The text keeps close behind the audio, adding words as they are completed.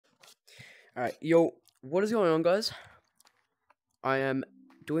Alright, yo, what is going on, guys? I am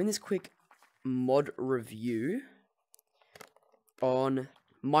doing this quick mod review on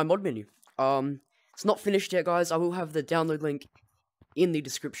my mod menu. It's not finished yet, guys. I will have the download link in the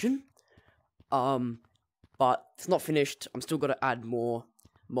description. But it's not finished. I'm still gonna add more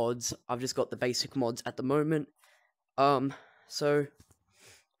mods. I've just got the basic mods at the moment. So,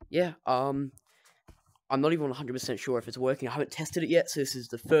 yeah, I'm not even 100% sure if it's working. I haven't tested it yet, so this is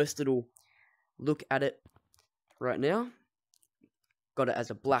the first little look at it right now. Got it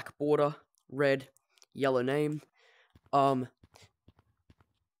as a black border, red, yellow name.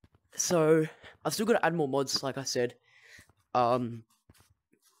 So I've still got to add more mods, like I said. But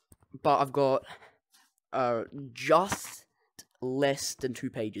I've got just less than 2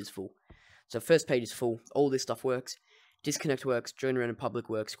 pages full. So first page is full. All this stuff works. Disconnect works. Join around in public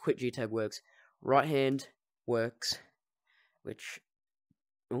works. Quit GTAG works. Right hand works, which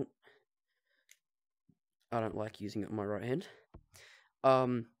I don't like using it on my right hand.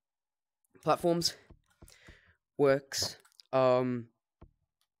 Platforms works. Invis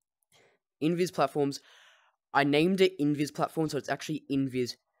platforms. I named it Invis platforms, so it's actually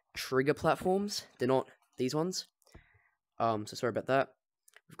Invis trigger platforms. They're not these ones. So sorry about that.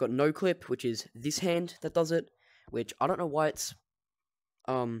 We've got no clip, which is this hand that does it, which I don't know why it's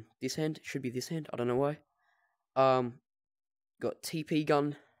this hand. It should be this hand. I don't know why. Got TP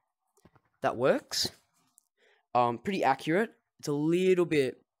gun that works. Pretty accurate. It's a little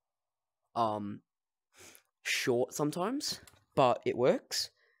bit short sometimes, but it works.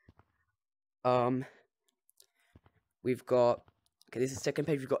 We've got, okay, this is the second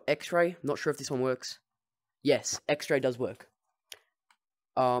page. We've got X-ray. Not sure if this one works. Yes, X-ray does work.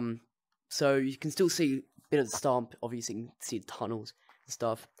 So you can still see a bit of the stump. Obviously, you can see the tunnels and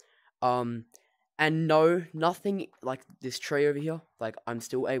stuff. And no, nothing like this tray over here. Like, I'm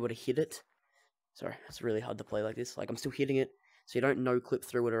still able to hit it. Sorry, it's really hard to play like this. Like, I'm still hitting it, so you don't no-clip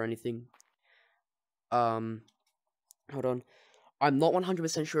through it or anything. Hold on. I'm not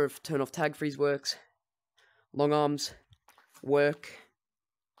 100% sure if turn off tag freeze works. Long arms work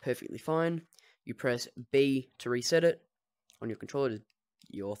perfectly fine. You press B to reset it. On your controller,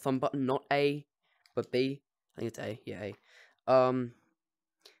 your thumb button, not A, but B. I think it's A, yeah, A.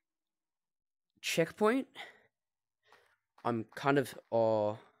 Checkpoint. I'm kind of,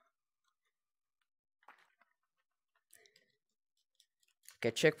 okay,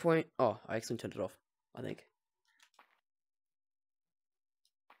 checkpoint. Oh, I actually turned it off, I think.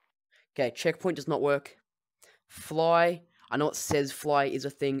 Okay, checkpoint does not work. Fly. I know it says fly is a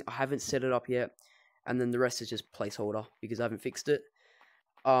thing. I haven't set it up yet. And then the rest is just placeholder because I haven't fixed it.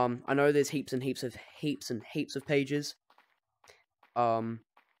 I know there's heaps and heaps of pages. But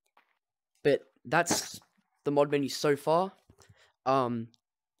that's the mod menu so far.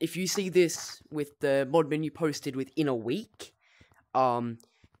 If you see this with the mod menu posted within a week, then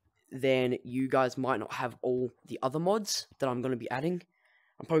you guys might not have all the other mods that I'm going to be adding.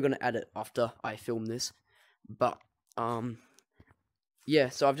 I'm probably going to add it after I film this. But, yeah,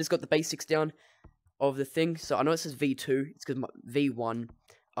 so I've just got the basics down of the thing. So I know it says V2. It's because my V1,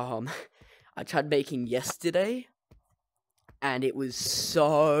 I tried making yesterday. And it was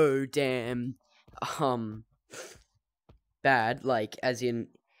so damn, bad. Like, as in,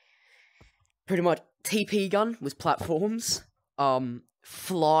 pretty much, TP gun was platforms.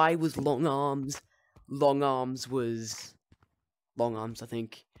 Fly was long arms. Long arms was long arms, I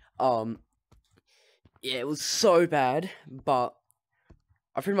think. Yeah, it was so bad, but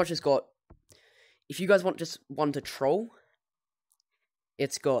I pretty much just got, if you guys just want to troll,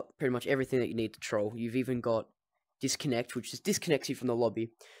 it's got pretty much everything that you need to troll. You've even got disconnect, which just disconnects you from the lobby.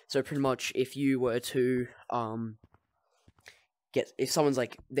 So pretty much, if you were to, if someone's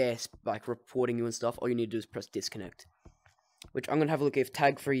like there, like reporting you and stuff, all you need to do is press disconnect. Which I'm gonna have a look if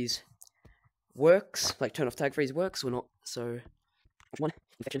tag freeze works, like turn off tag freeze works or not. So, which one?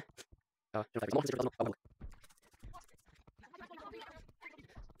 Infection.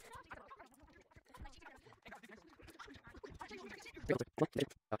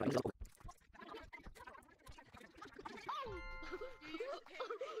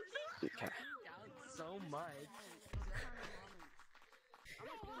 Okay. So much.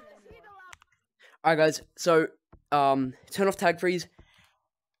 Alright, guys. So, turn off tag freeze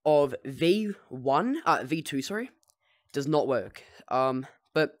of V2, sorry, does not work.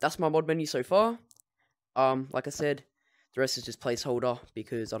 But that's my mod menu so far. Like I said, the rest is just placeholder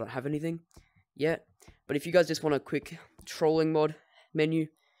because I don't have anything yet. But if you guys just want a quick trolling mod menu,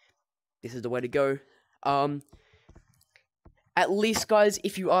 this is the way to go. At least, guys,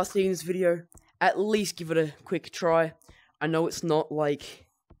 if you are seeing this video, at least give it a quick try. I know it's not like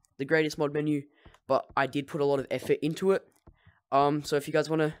the greatest mod menu, but I did put a lot of effort into it. So if you guys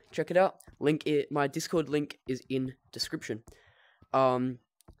want to check it out, my Discord link is in description.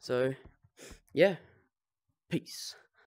 So yeah, peace.